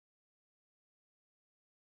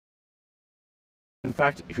In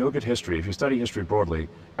fact, if you look at history, if you study history broadly,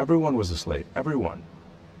 everyone was a slave. Everyone.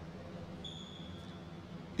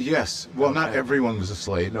 Yes. Well, not everyone was a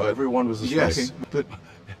slave. No, everyone was a slave. Yes, but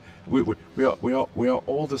we are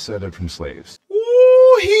all descended from slaves.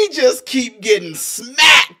 Ooh, he just keep getting smacked.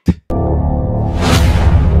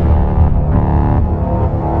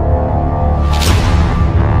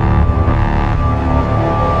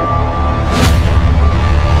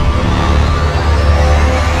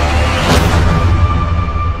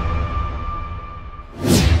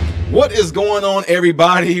 What is going on,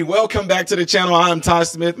 everybody? Welcome back to the channel. I'm Ty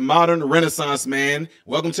Smith, Modern Renaissance Man.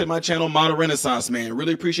 Welcome to my channel, Modern Renaissance Man.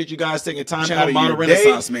 Really appreciate you guys taking time out of Modern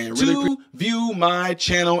Renaissance Man to view my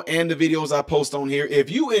channel and the videos I post on here. If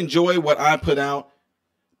you enjoy what I put out,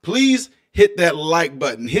 please hit that like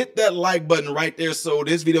button. Hit that like button right there so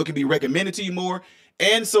this video can be recommended to you more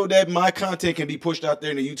and so that my content can be pushed out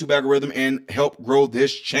there in the YouTube algorithm and help grow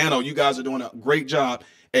this channel. You guys are doing a great job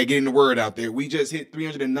at getting the word out there. We just hit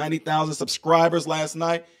 390,000 subscribers last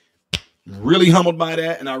night. Really humbled by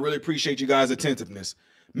that, and I really appreciate you guys' attentiveness.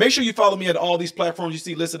 Make sure you follow me at all these platforms you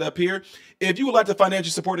see listed up here. If you would like to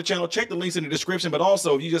financially support the channel, check the links in the description, but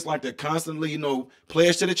also if you just like to constantly,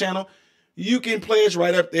 pledge to the channel, you can pledge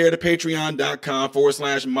right up there to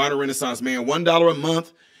patreon.com/Modern Renaissance Man. $1 a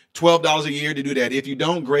month, $12 a year to do that. If you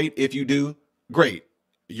don't, great. If you do, great.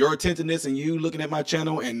 Your attentiveness and you looking at my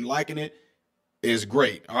channel and liking it is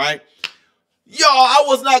great. All right, y'all, I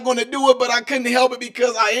was not going to do it, but I couldn't help it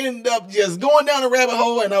because I ended up just going down a rabbit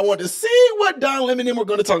hole and I wanted to see what Don Lemon and we're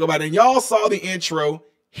going to talk about. And y'all saw the intro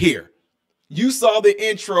here. You saw the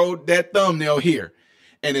intro, that thumbnail here.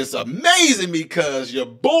 And it's amazing because your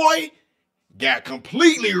boy got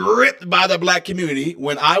completely ripped by the black community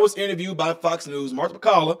when I was interviewed by Fox News, Martha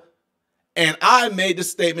McCullough, and I made the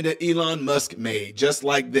statement that Elon Musk made, just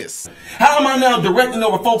like this. How am I now directing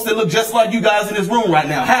over folks that look just like you guys in this room right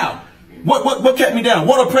now? How? What kept me down?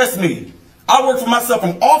 What oppressed me? I work for myself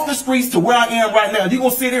from off the streets to where I am right now. You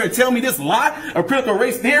gonna sit here and tell me this lie of critical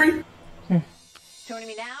race theory? Joining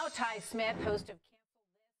me now, Ty Smith, host of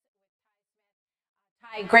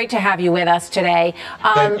Ty, great to have you with us today.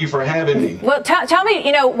 Thank you for having me. Well, tell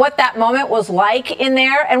me, what that moment was like in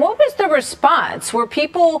there, and what was the response? Were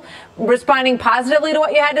people responding positively to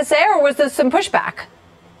what you had to say, or was there some pushback?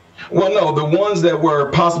 Well, no, the ones that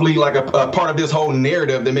were possibly like a part of this whole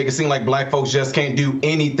narrative that make it seem like black folks just can't do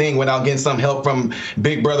anything without getting some help from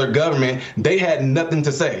big brother government, they had nothing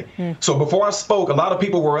to say. So before I spoke, a lot of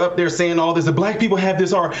people were up there saying all this, the black people have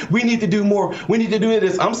this hard, we need to do more, we need to do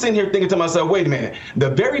this. I'm sitting here thinking to myself, wait a minute,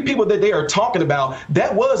 the very people that they are talking about,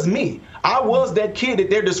 that was me. I was that kid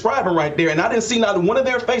that they're describing right there, and I didn't see not one of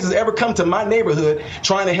their faces ever come to my neighborhood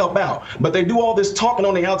trying to help out. But they do all this talking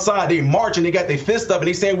on the outside, they march and they got their fist up and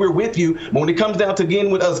they saying we're with you. But when it comes down to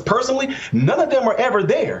getting with us personally, none of them are ever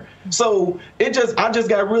there. So I just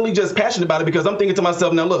got really just passionate about it because I'm thinking to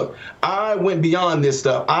myself, now look, I went beyond this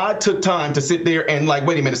stuff. I took time to sit there and like,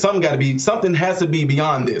 wait a minute, something has to be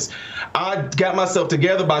beyond this. I got myself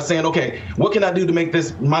together by saying, okay, what can I do to make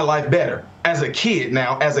this my life better? As a kid,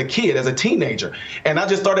 as a teenager. And I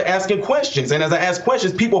just started asking questions. And as I asked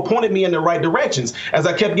questions, people pointed me in the right directions. As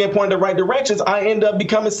I kept getting pointed in the right directions, I ended up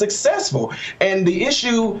becoming successful. And the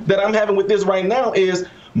issue that I'm having with this right now is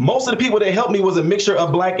most of the people that helped me was a mixture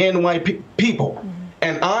of black and white people.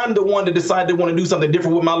 And I'm the one that decided to want to do something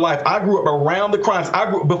different with my life. I grew up around the crimes.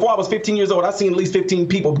 Before I was 15 years old, I seen at least 15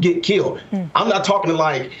 people get killed. I'm not talking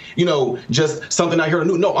like, just something I heard.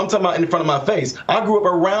 No, I'm talking about in front of my face. I grew up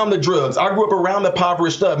around the drugs. I grew up around the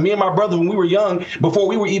impoverished stuff. Me and my brother, when we were young, before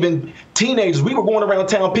we were even teenagers, we were going around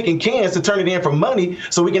town picking cans to turn it in for money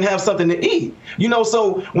so we can have something to eat.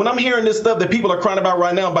 So when I'm hearing this stuff that people are crying about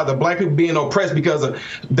right now about the black people being oppressed because of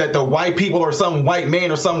that the white people or some white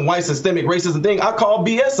man or some white systemic racism thing, I call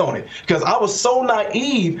BS on it because I was so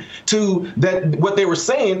naive to that what they were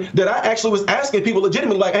saying that I actually was asking people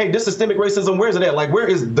legitimately like, hey, this systemic racism, where is it at? Like, where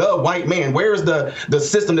is the white man? Where is the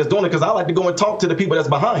system that's doing it? Because I like to go and talk to the people that's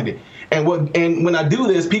behind it. And when I do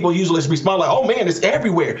this, people usually respond like, oh man, it's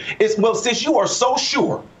everywhere. Well, since you are so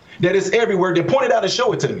sure that it's everywhere, then point it out and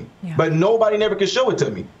show it to me. Yeah. But nobody never can show it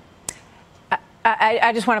to me.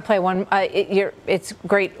 I just want to play one. It's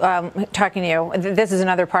great talking to you. This is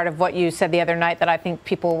another part of what you said the other night that I think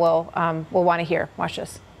people will want to hear. Watch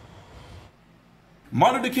this.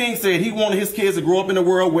 Martin Luther King said he wanted his kids to grow up in a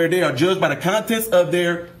world where they are judged by the contents of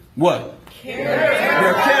their what?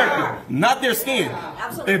 Their character, not their skin.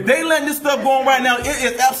 Absolutely. If they letting this stuff go on right now, it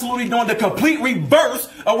is absolutely doing the complete reverse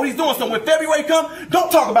of what he's doing. So when February comes,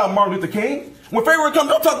 don't talk about Martin Luther King. When February comes,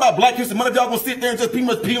 don't talk about Black History Month. Y'all gonna sit there and just pretty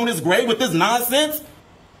much pee on his grave with this nonsense?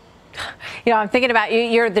 You know, I'm thinking about you.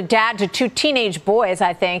 You're the dad to 2 teenage boys,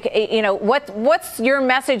 I think. You know, what's your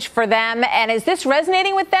message for them? And is this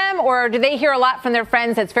resonating with them, or do they hear a lot from their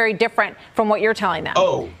friends that's very different from what you're telling them?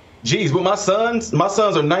 Oh, geez, with my sons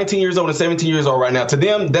are 19 years old and 17 years old right now. To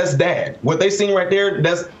them, that's dad. What they seen right there,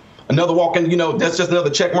 that's another walking, you know, that's just another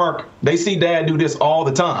check mark. They see dad do this all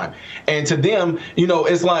the time. And to them, you know,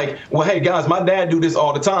 it's like, well, hey, guys, my dad do this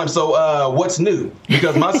all the time. So what's new?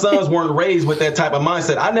 Because my sons weren't raised with that type of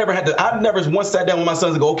mindset. I've never once sat down with my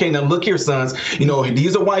sons and go, okay, now look here, sons, you know,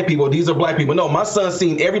 these are white people, these are black people. No, my son's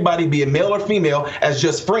seen everybody, be it male or female, as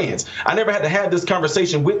just friends. I never had to have this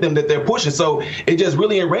conversation with them that they're pushing. So it just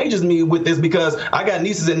really enrages me with this, because I got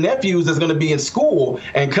nieces and nephews that's going to be in school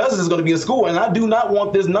and cousins that's going to be in school. And I do not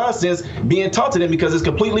want this nonsense being taught to them, because it's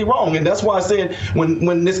completely wrong. And that's why I said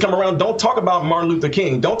when this come around, don't talk about Martin Luther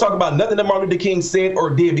King. Don't talk about nothing that Martin Luther King said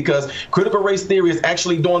or did, because critical race theory is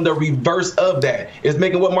actually doing the reverse of that. It's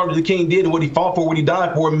making what Martin Luther King did and what he fought for, what he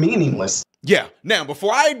died for, meaningless. Yeah. Now,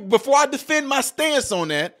 before I defend my stance on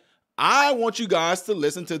that, I want you guys to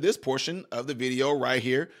listen to this portion of the video right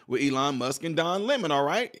here with Elon Musk and Don Lemon, all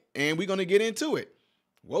right? And we're going to get into it.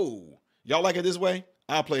 Whoa. Y'all like it this way?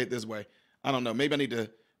 I'll play it this way. I don't know. Maybe I need to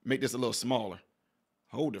make this a little smaller.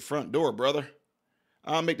 Hold the front door, brother.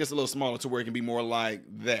 I'll make this a little smaller to where it can be more like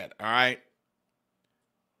that, all right?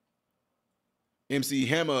 MC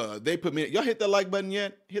Hammer, they put me, y'all hit the like button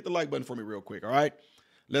yet? Hit the like button for me real quick, all right?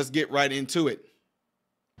 Let's get right into it.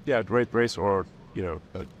 Yeah, race or, you know,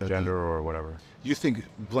 gender or whatever. You think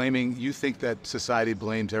that society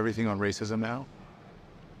blames everything on racism now?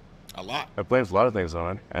 A lot. It blames a lot of things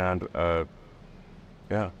on it, and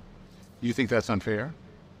yeah. You think that's unfair?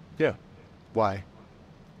 Yeah. Why?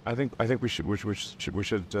 I think we should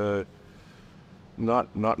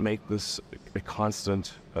not make this a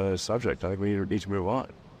constant subject. I think we need to move on.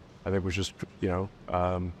 I think we just, you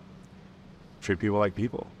know, treat people like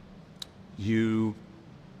people. You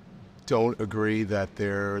don't agree that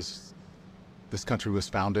this country was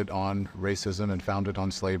founded on racism and founded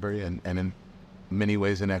on slavery and in many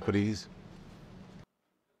ways inequities?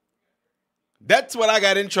 That's what I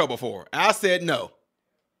got in trouble for. I said no.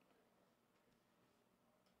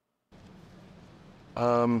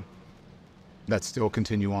 That still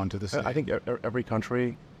continue on to this day? I think every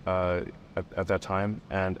country at that time,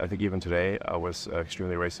 and I think even today, was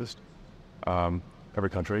extremely racist. Every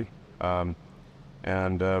country. Follow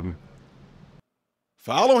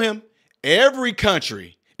him. Every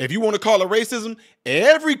country. If you want to call it racism,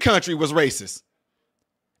 every country was racist.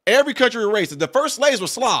 Every country was racist. The first slaves were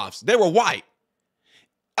Slavs. They were white.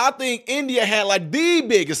 I think India had like the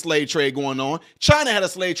biggest slave trade going on. China had a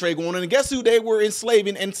slave trade going on. And guess who they were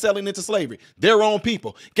enslaving and selling into slavery? Their own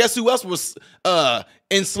people. Guess who else was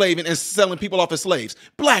enslaving and selling people off as slaves?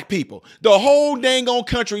 Black people. The whole dang on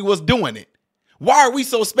country was doing it. Why are we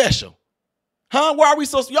so special? Huh? Why are we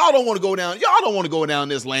so? Y'all don't want to go down. Y'all don't want to go down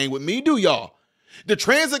this lane with me, do y'all? The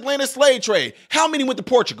transatlantic slave trade. How many went to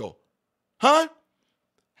Portugal? Huh?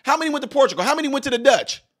 How many went to Portugal? How many went to the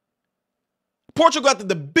Dutch? Portugal got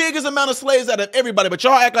the biggest amount of slaves out of everybody, but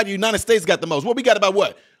y'all act like the United States got the most. Well, we got about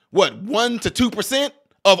what? 1 to 2%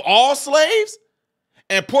 of all slaves?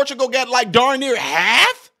 And Portugal got like darn near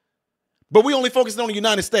half? But we only focused on the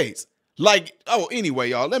United States. Like, oh,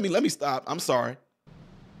 anyway, y'all, let me stop. I'm sorry.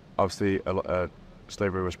 Obviously,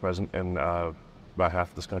 slavery was present in about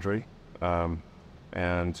half of this country,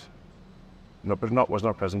 and no, but was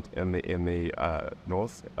not present in the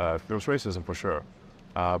north. There was racism for sure,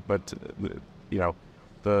 but you know,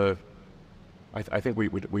 I think we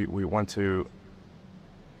want to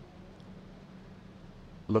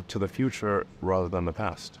look to the future rather than the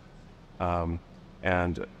past,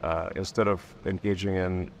 and instead of engaging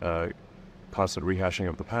in constant rehashing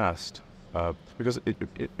of the past. Because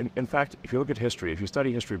in fact, if you look at history, if you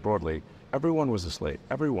study history broadly, everyone was a slave.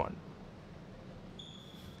 Everyone.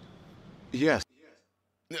 Yes.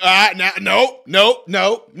 No.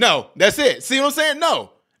 That's it. See what I'm saying?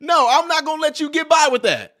 No, I'm not going to let you get by with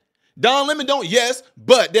that. Don Lemon don't, yes,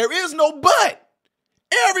 but there is no but.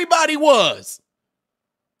 Everybody was.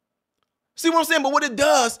 See what I'm saying? But what it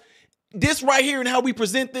does, this right here and how we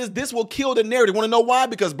present this will kill the narrative. Want to know why?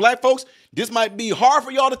 Because black folks, this might be hard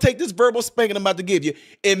for y'all to take this verbal spanking I'm about to give you.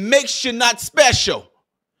 It makes you not special.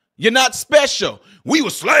 You're not special. We were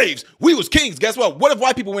slaves. We was kings. Guess what? What if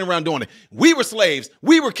white people went around doing it? We were slaves.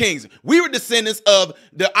 We were kings. We were descendants of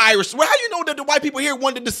the Irish. Well, how do you know that the white people here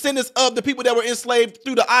weren't the descendants of the people that were enslaved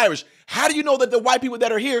through the Irish? How do you know that the white people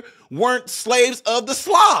that are here weren't slaves of the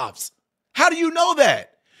Slavs? How do you know that?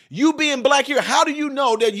 You being black here, how do you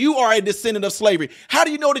know that you are a descendant of slavery? How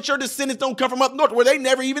do you know that your descendants don't come from up north where they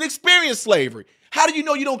never even experienced slavery? How do you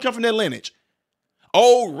know you don't come from that lineage?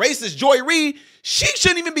 Oh, racist Joy Reid, she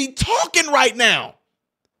shouldn't even be talking right now.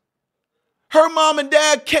 Her mom and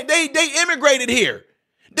dad, they immigrated here.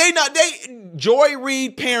 Joy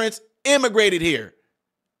Reid parents immigrated here.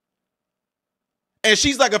 And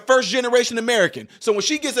she's like a first generation American. So when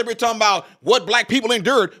she gets up here talking about what black people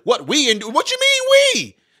endured, what we endured, what you mean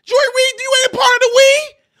we? Joy Reid, you ain't a part of the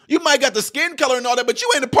we. You might got the skin color and all that, but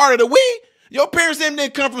you ain't a part of the we. Your parents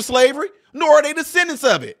didn't come from slavery, nor are they descendants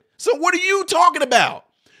of it. So what are you talking about?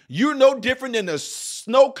 You're no different than the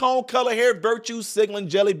snow cone color hair, virtue signaling,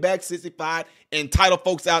 jellyback 65 entitled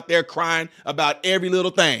folks out there crying about every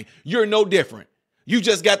little thing. You're no different. You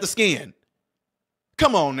just got the skin.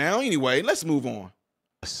 Come on now. Anyway, let's move on.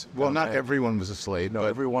 Well, not everyone was a slave. No,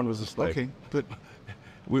 everyone was a slave. Okay, but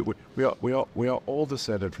we are all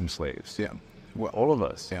descended from slaves. yeah, Well, all of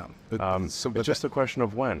us. yeah. It's just a question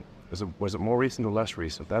of when. Was it more recent or less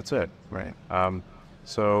recent? That's it. Right.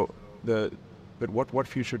 But what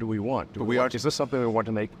future do we want? Is this something we want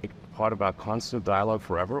to make part of our constant dialogue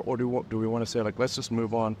forever, or do we want to say, like, let's just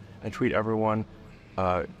move on and treat everyone,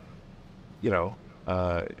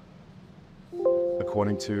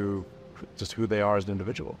 according to just who they are as an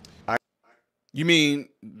individual? You mean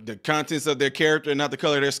the contents of their character and not the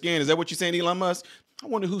color of their skin? Is that what you're saying, Elon Musk? I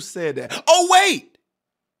wonder who said that. Oh, wait.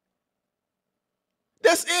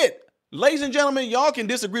 That's it. Ladies and gentlemen, y'all can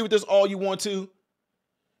disagree with this all you want to.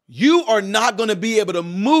 You are not going to be able to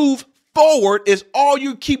move forward if all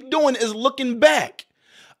you keep doing is looking back.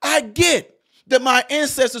 I get that my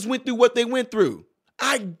ancestors went through what they went through.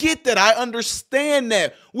 I get that. I understand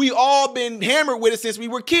that. We all been hammered with it since we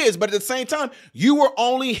were kids. But at the same time, you were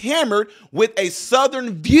only hammered with a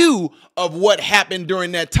Southern view of what happened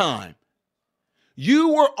during that time. You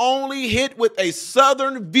were only hit with a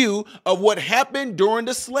Southern view of what happened during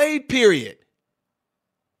the slave period.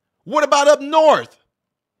 What about up north?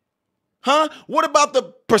 Huh? What about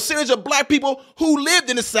the percentage of black people who lived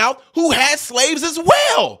in the South who had slaves as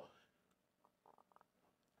well?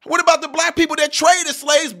 What about the black people that traded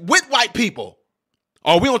slaves with white people?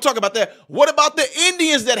 Oh, we don't talk about that. What about the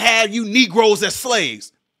Indians that had you Negroes as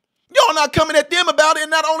slaves? Y'all not coming at them about it.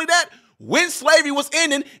 And not only that, when slavery was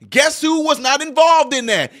ending, guess who was not involved in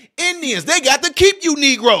that? Indians. They got to keep you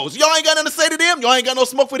Negroes. Y'all ain't got nothing to say to them. Y'all ain't got no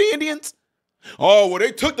smoke for the Indians. Oh, well,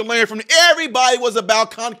 they took the land from everybody was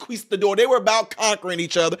about conquistador. They were about conquering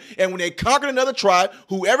each other. And when they conquered another tribe,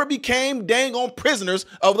 whoever became dang on prisoners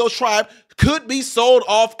of those tribes could be sold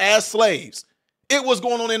off as slaves. It was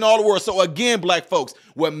going on in all the world. So again, black folks,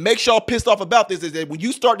 what makes y'all pissed off about this is that when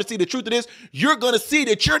you start to see the truth of this, you're going to see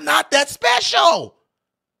that you're not that special.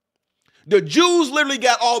 The Jews literally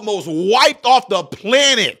got almost wiped off the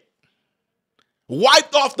planet.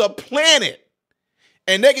 Wiped off the planet.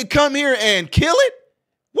 And they can come here and kill it?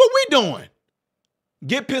 What we doing?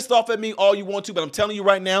 Get pissed off at me all you want to, but I'm telling you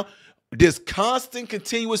right now, this constant,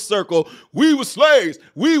 continuous circle, we were slaves,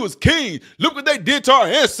 we was kings, look what they did to our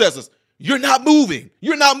ancestors. You're not moving.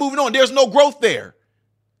 You're not moving on. There's no growth there.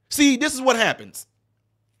 See, this is what happens.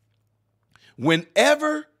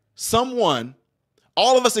 Whenever someone,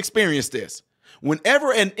 all of us experience this,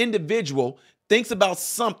 whenever an individual thinks about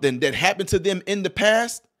something that happened to them in the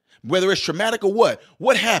past, whether it's traumatic or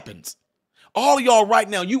what happens? All of y'all right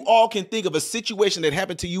now, you all can think of a situation that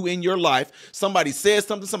happened to you in your life. Somebody said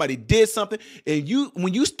something, somebody did something. And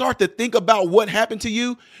when you start to think about what happened to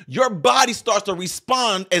you, your body starts to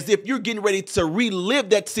respond as if you're getting ready to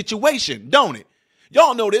relive that situation, don't it?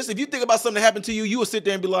 Y'all know this. If you think about something that happened to you, you will sit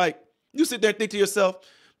there and be like, you sit there and think to yourself,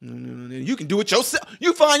 you can do it yourself.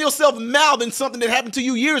 You find yourself mouthing something that happened to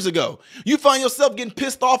you years ago. You find yourself getting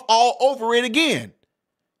pissed off all over it again.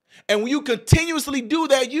 And when you continuously do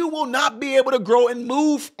that, you will not be able to grow and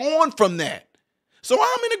move on from that. So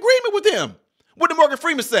I'm in agreement with him. What did Morgan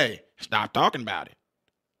Freeman say? Stop talking about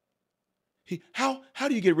it. How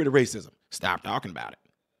do you get rid of racism? Stop talking about it.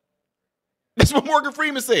 That's what Morgan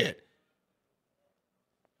Freeman said.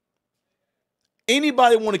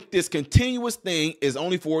 Anybody want this continuous thing is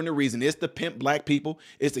only for a reason. It's to pimp black people.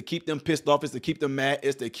 It's to keep them pissed off. It's to keep them mad.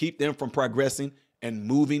 It's to keep them from progressing and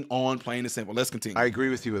moving on, plain and simple. Let's continue. I agree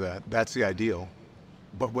with you with that. That's the ideal.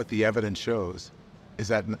 But what the evidence shows is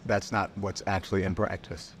that that's not what's actually in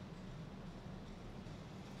practice.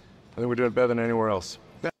 I think we're doing better than anywhere else.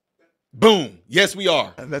 Boom. Yes, we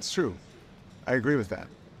are. That's true. I agree with that.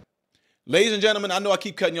 Ladies and gentlemen, I know I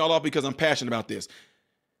keep cutting y'all off because I'm passionate about this.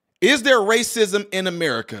 Is there racism in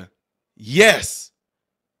America? Yes.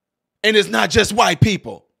 And it's not just white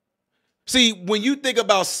people. See, when you think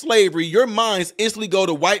about slavery, your minds instantly go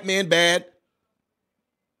to white man bad,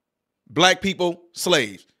 black people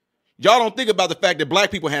slaves. Y'all don't think about the fact that black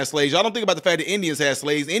people had slaves. Y'all don't think about the fact that Indians had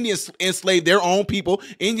slaves. Indians enslaved their own people.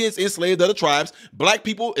 Indians enslaved other tribes. Black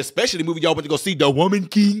people, especially the movie y'all went to go see, The Woman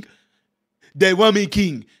King. The Woman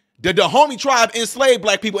King. The Dahomey tribe enslaved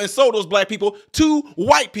black people and sold those black people to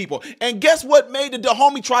white people. And guess what made the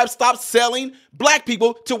Dahomey tribe stop selling black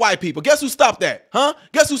people to white people? Guess who stopped that? Huh?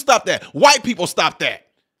 Guess who stopped that? White people stopped that.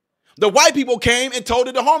 The white people came and told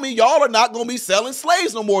the Dahomey, y'all are not going to be selling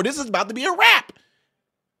slaves no more. This is about to be a wrap.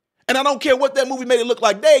 And I don't care what that movie made it look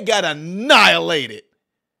like. They got annihilated.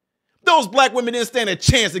 Those black women didn't stand a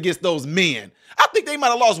chance against those men. I think they might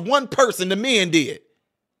have lost one person. The men did.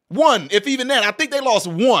 One, if even that. I think they lost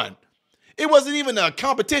one. It wasn't even a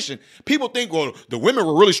competition. People think, well, the women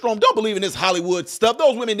were really strong. Don't believe in this Hollywood stuff.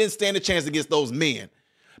 Those women didn't stand a chance against those men.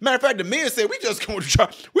 Matter of fact, the men said, we just gonna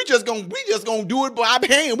do it by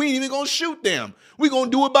hand. We ain't even gonna shoot them. We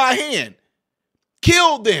gonna do it by hand.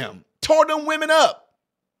 Killed them. Tore them women up.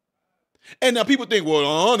 And now people think,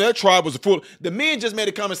 well, that tribe was a fool. The men just made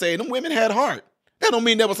a comment saying them women had heart. That don't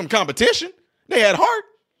mean there was some competition. They had heart.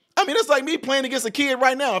 I mean, it's like me playing against a kid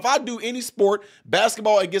right now. If I do any sport,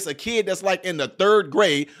 basketball against a kid that's like in the 3rd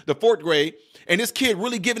grade, the 4th grade, and this kid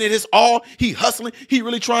really giving it his all, he hustling, he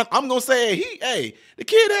really trying, I'm going to say, hey, the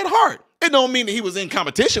kid had heart. It don't mean that he was in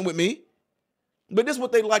competition with me. But this is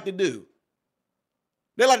what they like to do.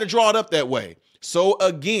 They like to draw it up that way. So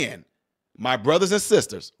again, my brothers and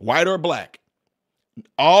sisters, white or black,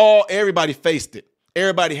 everybody faced it.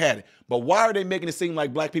 Everybody had it. But why are they making it seem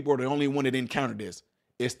like black people are the only one that encountered this?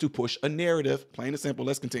 It's to push a narrative, plain and simple.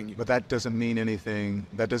 Let's continue. But that doesn't mean anything.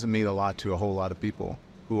 That doesn't mean a lot to a whole lot of people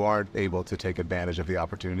who aren't able to take advantage of the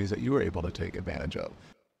opportunities that you were able to take advantage of.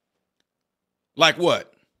 Like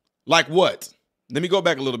what? Like what? Let me go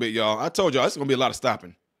back a little bit, y'all. I told y'all it's going to be a lot of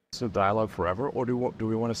stopping. So dialogue forever, or do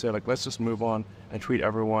we want to say, like, let's just move on and treat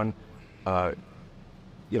everyone,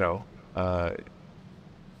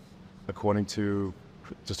 according to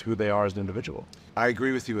just who they are as an individual? I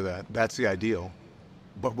agree with you with that. That's the ideal.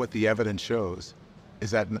 But what the evidence shows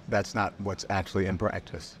is that that's not what's actually in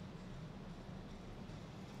practice.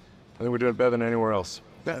 I think we're doing better than anywhere else.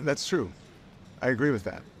 That's true. I agree with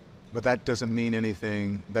that. But that doesn't mean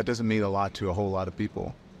anything. That doesn't mean a lot to a whole lot of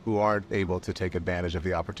people who aren't able to take advantage of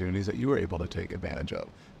the opportunities that you were able to take advantage of,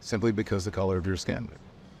 simply because of the color of your skin.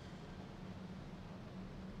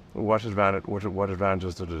 What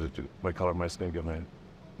advantages does my color of my skin give me?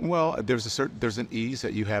 Well, there's an ease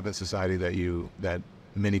that you have in society that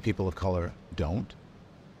many people of color don't.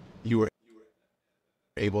 You were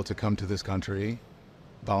able to come to this country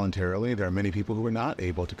voluntarily. There are many people who are not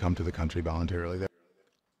able to come to the country voluntarily.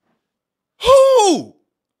 Who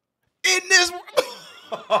in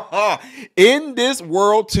this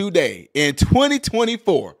world today, in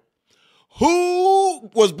 2024, who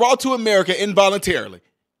was brought to America involuntarily?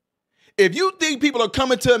 If you think people are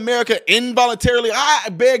coming to America involuntarily, I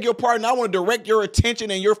beg your pardon. I want to direct your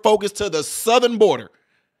attention and your focus to the southern border.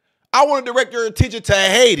 I want to direct your attention to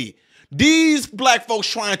Haiti. These black folks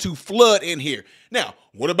trying to flood in here. Now,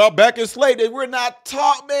 what about back in slavery? We're not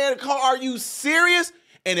taught, man. Are you serious?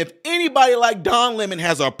 And if anybody like Don Lemon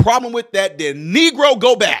has a problem with that, then Negro,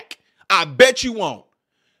 go back. I bet you won't.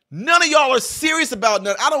 None of y'all are serious about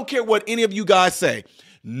nothing. I don't care what any of you guys say.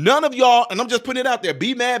 None of y'all, and I'm just putting it out there,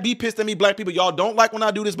 be mad, be pissed at me, black people. Y'all don't like when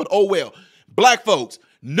I do this, but oh well. Black folks,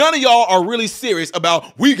 none of y'all are really serious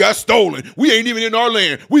about we got stolen. We ain't even in our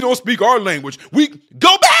land. We don't speak our language. We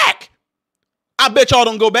go back. I bet y'all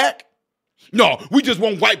don't go back. No, we just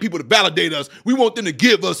want white people to validate us. We want them to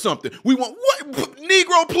give us something. We want what?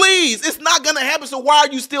 Negro, please. It's not going to happen. So why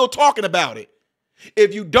are you still talking about it?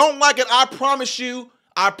 If you don't like it, I promise you,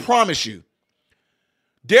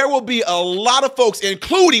 there will be a lot of folks,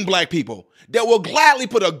 including black people, that will gladly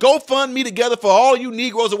put a GoFundMe together for all you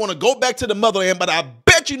Negroes that want to go back to the motherland, but I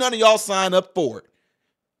bet you none of y'all sign up for it.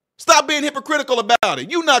 Stop being hypocritical about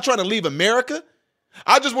it. You're not trying to leave America.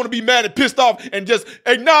 I just want to be mad and pissed off and just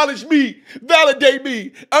acknowledge me, validate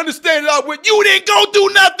me, understand that you didn't go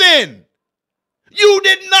through nothing. You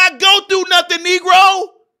did not go through nothing, Negro.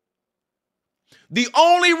 The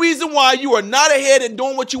only reason why you are not ahead and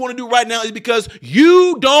doing what you want to do right now is because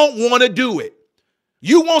you don't want to do it.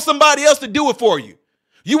 You want somebody else to do it for you.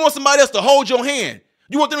 You want somebody else to hold your hand.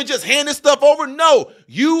 You want them to just hand this stuff over? No,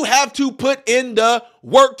 you have to put in the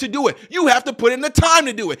work to do it. You have to put in the time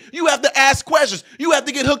to do it. You have to ask questions. You have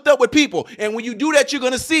to get hooked up with people. And when you do that, you're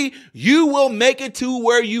going to see you will make it to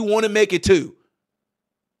where you want to make it to.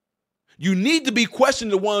 You need to be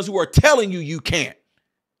questioning the ones who are telling you you can't.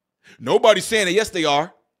 Nobody's saying that. Yes, they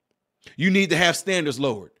are. You need to have standards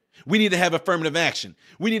lowered. We need to have affirmative action.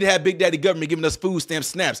 We need to have Big Daddy government giving us food stamp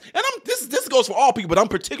snaps. And this goes for all people, but I'm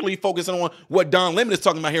particularly focusing on what Don Lemon is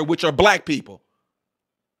talking about here, which are black people.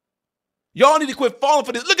 Y'all need to quit falling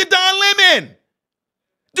for this. Look at Don Lemon.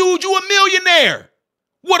 Dude, you a millionaire.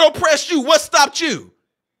 What oppressed you? What stopped you?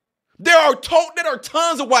 There are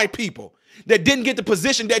tons of white people that didn't get the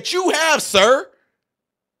position that you have, sir.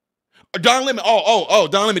 Don Lemon.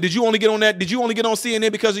 Don Lemon. Did you only get on that? Did you only get on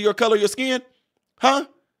CNN because of your color of your skin? Huh?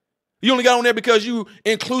 You only got on there because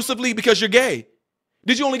because you're gay?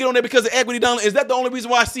 Did you only get on there because of equity, Don? Is that the only reason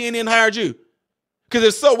why CNN hired you? Because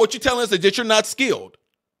if so, what you're telling us is that you're not skilled.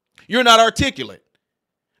 You're not articulate.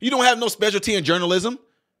 You don't have no specialty in journalism.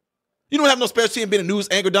 You don't have no specialty in being a news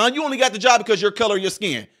anchor, Don. You only got the job because your color of your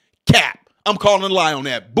skin. Cap. I'm calling a lie on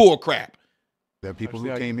that. Bull crap. There are people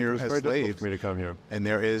who came here as slaves. For me to come here. And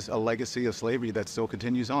there is a legacy of slavery that still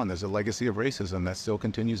continues on. There's a legacy of racism that still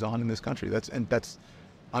continues on in this country. That's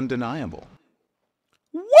undeniable.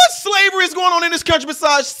 What slavery is going on in this country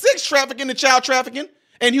besides sex trafficking and child trafficking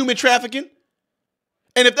and human trafficking?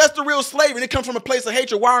 And if that's the real slavery and it comes from a place of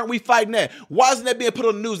hatred, why aren't we fighting that? Why isn't that being put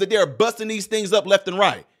on the news that they're busting these things up left and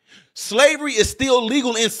right? Slavery is still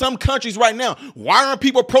legal in some countries right now. Why aren't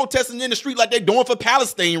people protesting in the street like they're doing for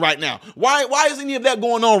Palestine right now? Why is any of that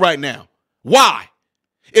going on right now? Why?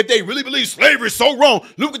 If they really believe slavery is so wrong,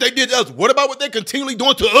 look what they did to us. What about what they're continually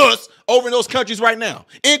doing to us over in those countries right now,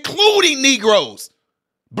 including Negroes,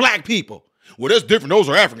 black people? Well, that's different. Those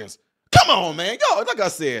are Africans. Come on, man. Yo, like I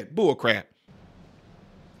said, bull crap.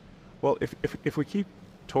 Well, if we keep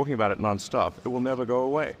talking about it nonstop, it will never go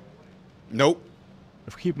away. Nope.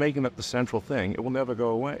 If we keep making that the central thing, it will never go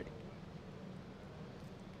away.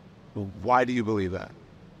 Well, why do you believe that?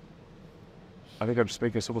 I think I'm just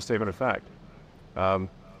making a simple statement of fact.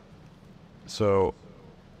 So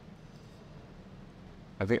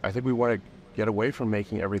I think we want to get away from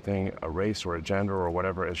making everything a race or a gender or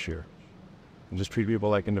whatever issue, and just treat people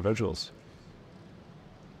like individuals.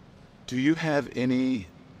 Do you have any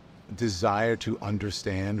desire to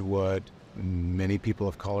understand what many people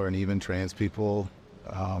of color and even trans people,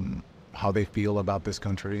 how they feel about this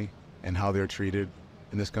country and how they're treated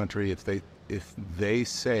in this country? If they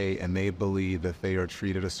say and they believe that they are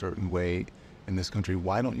treated a certain way in this country,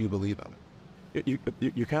 why don't you believe them?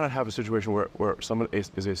 You cannot have a situation where someone is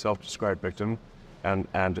a self-described victim, and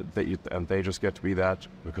they just get to be that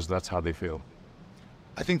because that's how they feel.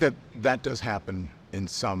 I think that does happen in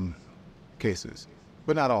some cases,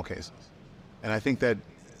 but not all cases. And I think that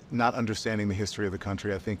not understanding the history of the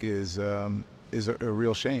country, I think, is a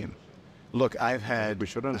real shame. Look, We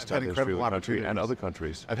should understand the history of the country and other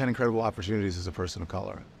countries. I've had incredible opportunities as a person of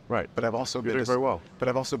color. Right. But I've also been very well. But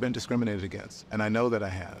I've also been discriminated against, and I know that I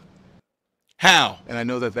have. How? And I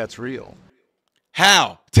know that that's real.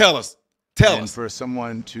 How? Tell us. Tell And us. for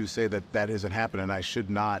someone to say that that isn't happening, I should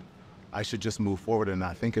just move forward and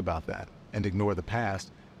not think about that and ignore the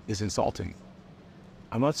past is insulting.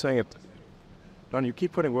 I'm not saying it. Don, you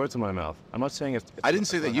keep putting words in my mouth. I'm not saying it. I didn't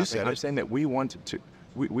say that you said it. I'm saying that we want to.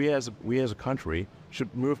 We as a country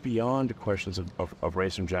should move beyond questions of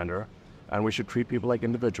race and gender, and we should treat people like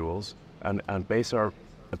individuals and base our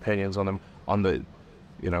opinions on them on the,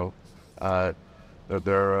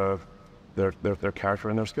 their character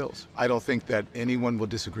and their skills. I don't think that anyone will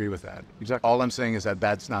disagree with that. Exactly. All I'm saying is that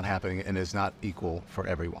that's not happening and is not equal for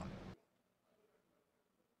everyone.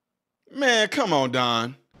 Man, come on,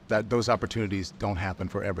 Don. That those opportunities don't happen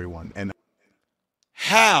for everyone. And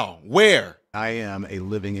how? Where? I am a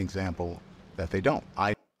living example that they don't.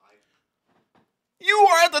 You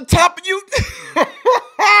are at the top of you.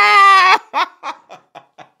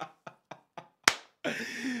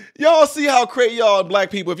 Y'all see how crazy y'all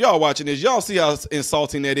black people, if y'all watching this, y'all see how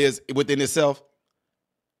insulting that is within itself?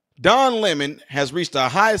 Don Lemon has reached the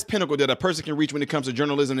highest pinnacle that a person can reach when it comes to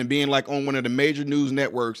journalism and being like on one of the major news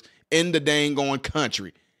networks in the dang on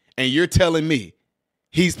country. And you're telling me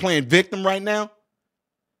he's playing victim right now?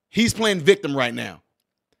 He's playing victim right now.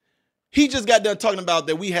 He just got done talking about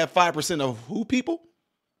that we have 5% of who people?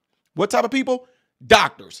 What type of people?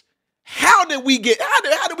 Doctors. How did we get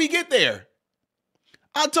there?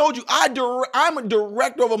 I told you I'm a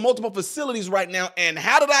director over multiple facilities right now, and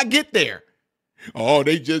how did I get there? Oh,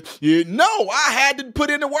 no, I had to put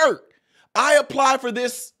in the work. I applied for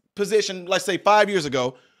this position, let's say 5 years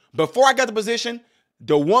ago. Before I got the position,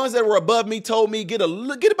 the ones that were above me told me get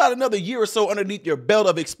about another year or so underneath your belt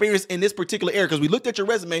of experience in this particular area, because we looked at your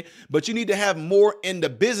resume, but you need to have more in the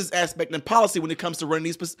business aspect and policy when it comes to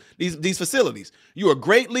running these facilities. You're a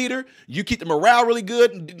great leader. You keep the morale really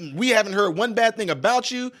good. We haven't heard one bad thing about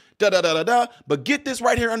you. da-da-da-da-da. But get this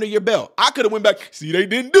right here under your belt. I could have went back. See, they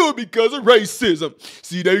didn't do it because of racism.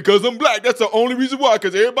 See, because I'm black. That's the only reason why.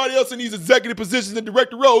 Because everybody else in these executive positions and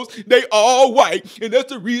director roles, they all white. And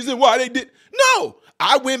that's the reason why they did. No,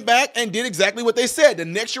 I went back and did exactly what they said. The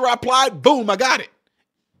next year I applied, boom, I got it.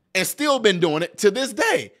 And still been doing it to this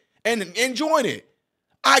day and enjoying it.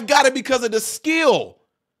 I got it because of the skill,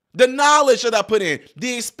 the knowledge that I put in,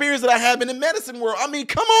 the experience that I have in the medicine world. I mean,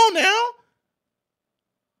 come on now.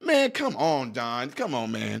 Man, come on, Don. Come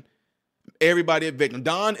on, man. Everybody a victim.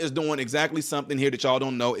 Don is doing exactly something here that y'all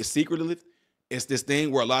don't know. It's secretive. It's this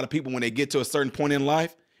thing where a lot of people, when they get to a certain point in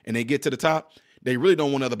life and they get to the top, they really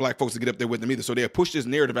don't want other black folks to get up there with them either. So they'll push this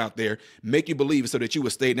narrative out there, make you believe it so that you will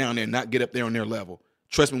stay down there and not get up there on their level.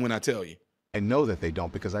 Trust me when I tell you. I know that they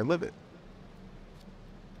don't because I live it.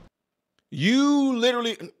 You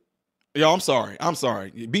literally, yo, I'm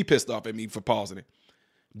sorry. Be pissed off at me for pausing it.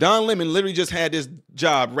 Don Lemon literally just had this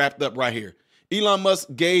job wrapped up right here. Elon Musk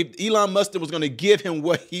was going to give him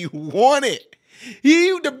what he wanted.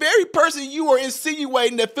 The very person you are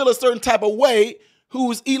insinuating that feel a certain type of way,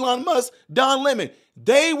 who's Elon Musk, Don Lemon,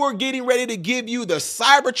 they were getting ready to give you the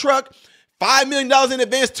Cybertruck, $5 million in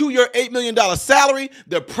advance to your $8 million salary,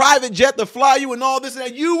 the private jet to fly you and all this and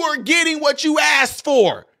that. You were getting what you asked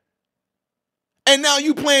for. And now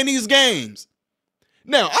you playing these games.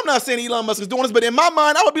 Now, I'm not saying Elon Musk is doing this, but in my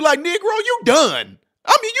mind, I would be like, Negro, you done.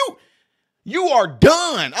 I mean, you are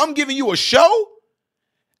done. I'm giving you a show.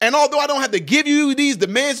 And although I don't have to give you these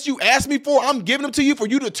demands you asked me for, I'm giving them to you for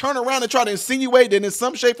you to turn around and try to insinuate that in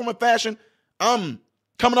some shape, form, or fashion, I'm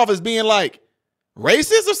coming off as being like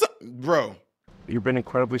racist or something. Bro. You've been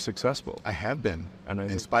incredibly successful. I have been, and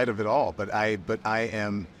in spite of it all. But I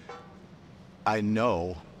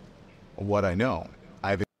know what I know.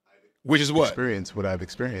 Which is what? Experienced what I've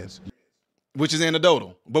experienced. Which is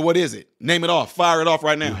anecdotal. But what is it? Name it off. Fire it off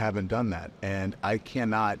right now. You haven't done that. And I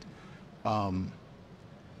cannot,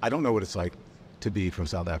 I don't know what it's like to be from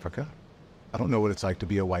South Africa. I don't know what it's like to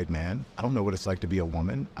be a white man. I don't know what it's like to be a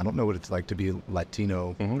woman. I don't know what it's like to be a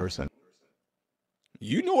Latino person.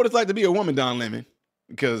 You know what it's like to be a woman, Don Lemon,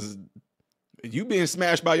 because you being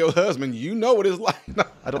smashed by your husband, you know what it's like.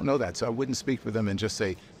 I don't know that, so I wouldn't speak for them and just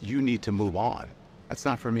say, you need to move on. That's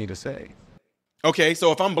not for me to say. Okay,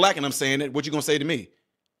 so if I'm black and I'm saying it, what you gonna say to me?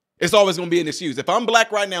 It's always gonna be an excuse. If I'm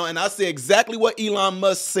black right now and I say exactly what Elon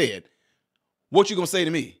Musk said, what you gonna say to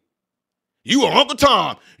me? You are Uncle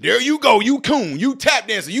Tom. There you go. You coon. You tap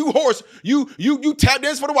dancer. You horse. You tap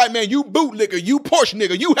dance for the white man. You bootlicker. You Porsche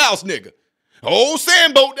nigga. You house nigga. Old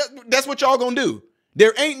sandboat. That's what y'all gonna do.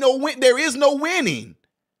 There ain't no win. There is no winning.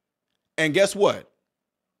 And guess what?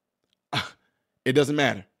 It doesn't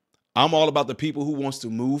matter. I'm all about the people who wants to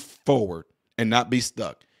move forward and not be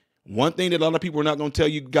stuck. One thing that a lot of people are not going to tell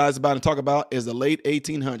you guys about and talk about is the late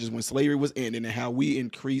 1800s when slavery was ending and how we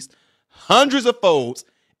increased hundreds of folds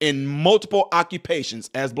in multiple occupations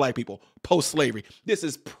as black people post-slavery. This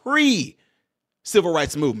is pre-civil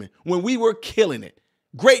rights movement when we were killing it.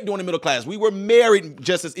 Great during the middle class. We were married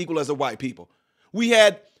just as equal as the white people. We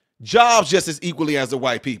had jobs just as equally as the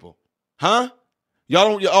white people. Huh?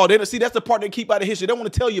 Y'all don't, they don't see, that's the part they keep out of history. They don't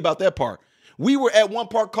want to tell you about that part. We were at one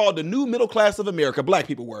part called the new middle class of America. Black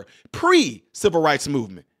people were pre-civil rights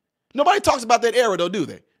movement. Nobody talks about that era though, do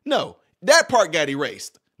they? No, that part got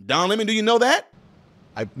erased. Don Lemon, do you know that?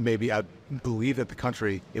 I believe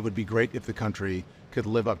that it would be great if the country could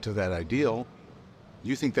live up to that ideal.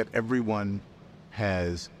 You think that everyone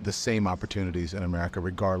has the same opportunities in America,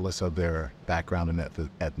 regardless of their background and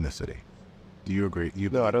ethnicity? Do you agree?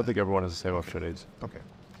 No, I don't think everyone has the same opportunities. Okay.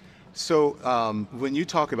 So when you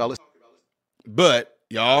talk about... But,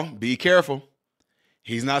 y'all, be careful.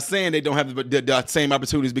 He's not saying they don't have the same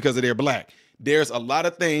opportunities because of they're black. There's a lot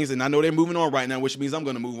of things, and I know they're moving on right now, which means I'm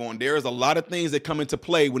going to move on. There's a lot of things that come into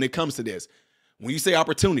play when it comes to this. When you say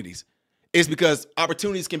opportunities, it's because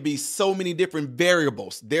opportunities can be so many different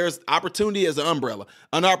variables. There's opportunity as an umbrella.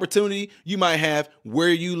 An opportunity, you might have where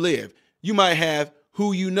you live. You might have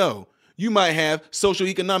who you know. You might have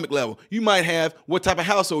socioeconomic level. You might have what type of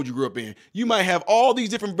household you grew up in. You might have all these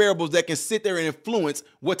different variables that can sit there and influence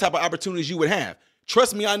what type of opportunities you would have.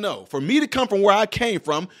 Trust me, I know. For me to come from where I came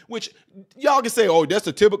from, which y'all can say, oh, that's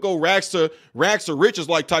a typical rags to riches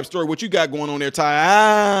like type story. What you got going on there,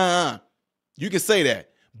 Ty? You can say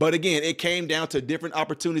that. But again, it came down to different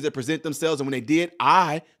opportunities that present themselves. And when they did,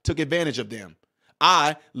 I took advantage of them.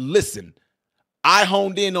 I listened. I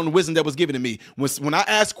honed in on the wisdom that was given to me. When I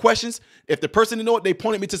asked questions, if the person didn't know it, they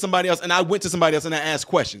pointed me to somebody else, and I went to somebody else and I asked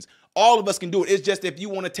questions. All of us can do it. It's just if you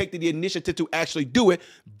want to take the initiative to actually do it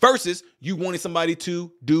versus you wanting somebody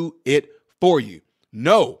to do it for you.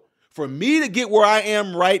 No. For me to get where I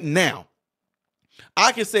am right now,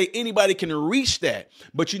 I can say anybody can reach that,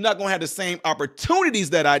 but you're not going to have the same opportunities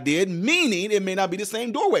that I did, meaning it may not be the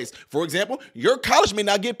same doorways. For example, your college may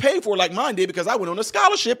not get paid for like mine did because I went on a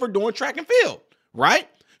scholarship for doing track and field, right?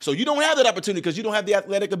 So you don't have that opportunity because you don't have the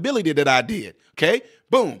athletic ability that I did, okay?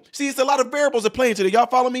 Boom. See, it's a lot of variables that play into it. Y'all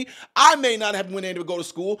follow me? I may not have went in to go to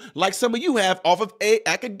school like some of you have off of a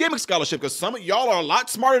academic scholarship because some of y'all are a lot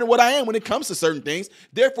smarter than what I am when it comes to certain things.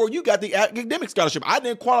 Therefore, you got the academic scholarship. I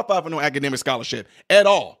didn't qualify for no academic scholarship at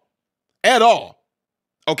all. At all.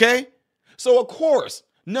 Okay? So, of course,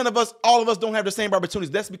 all of us don't have the same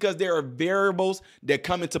opportunities. That's because there are variables that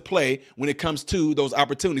come into play when it comes to those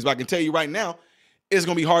opportunities. But I can tell you right now, it's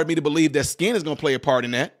going to be hard for me to believe that skin is going to play a part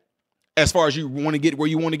in that. As far as you want to get where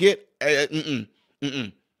you want to get.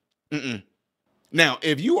 Now,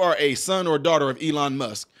 if you are a son or daughter of Elon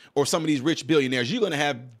Musk or some of these rich billionaires, you're going to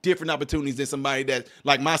have different opportunities than somebody that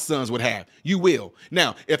like my sons would have. You will.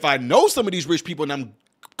 Now, if I know some of these rich people and I'm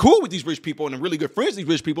cool with these rich people and I'm really good friends with these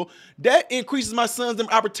rich people, that increases my sons'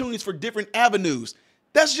 opportunities for different avenues.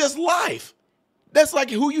 That's just life. That's like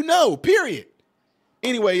who you know, period.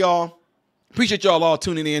 Anyway, y'all. Appreciate y'all all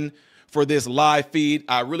tuning in for this live feed.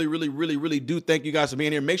 I really do thank you guys for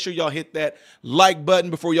being here. Make sure y'all hit that like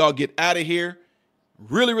button before y'all get out of here.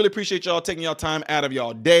 Really appreciate y'all taking y'all time out of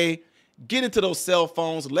y'all day. Get into those cell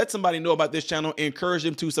phones. Let somebody know about this channel. Encourage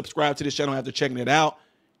them to subscribe to this channel after checking it out.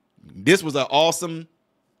 This was an awesome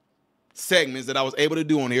segments that I was able to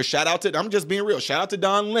do on here. Shout out to, I'm just being real. Shout out to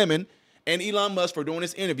Don Lemon and Elon Musk for doing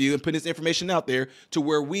this interview and putting this information out there to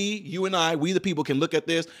where you and I, we the people can look at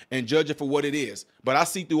this and judge it for what it is. But I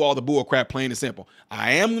see through all the bull crap, plain and simple.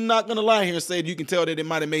 I am not going to lie here and say that you can tell that it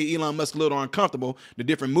might have made Elon Musk a little uncomfortable, the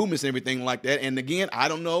different movements and everything like that. And again, I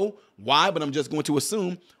don't know why, but I'm just going to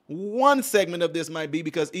assume one segment of this might be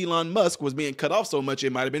because Elon Musk was being cut off so much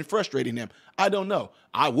it might have been frustrating him. I don't know.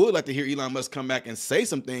 I would like to hear Elon Musk come back and say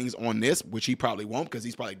some things on this, which he probably won't because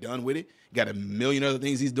he's probably done with it. Got a million other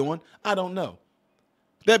things he's doing. I don't know.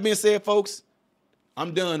 That being said, folks,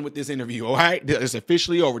 I'm done with this interview, all right? It's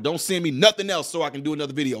officially over. Don't send me nothing else so I can do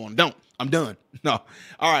another video on it. Don't. I'm done. No.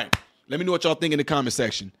 All right. Let me know what y'all think in the comment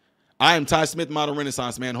section. I am Ty Smith, Modern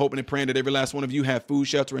Renaissance Man, hoping and praying that every last one of you have food,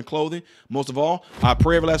 shelter, and clothing. Most of all, I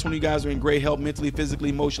pray every last one of you guys are in great health mentally, physically,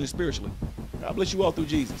 emotionally, spiritually. God bless you all through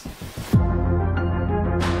Jesus.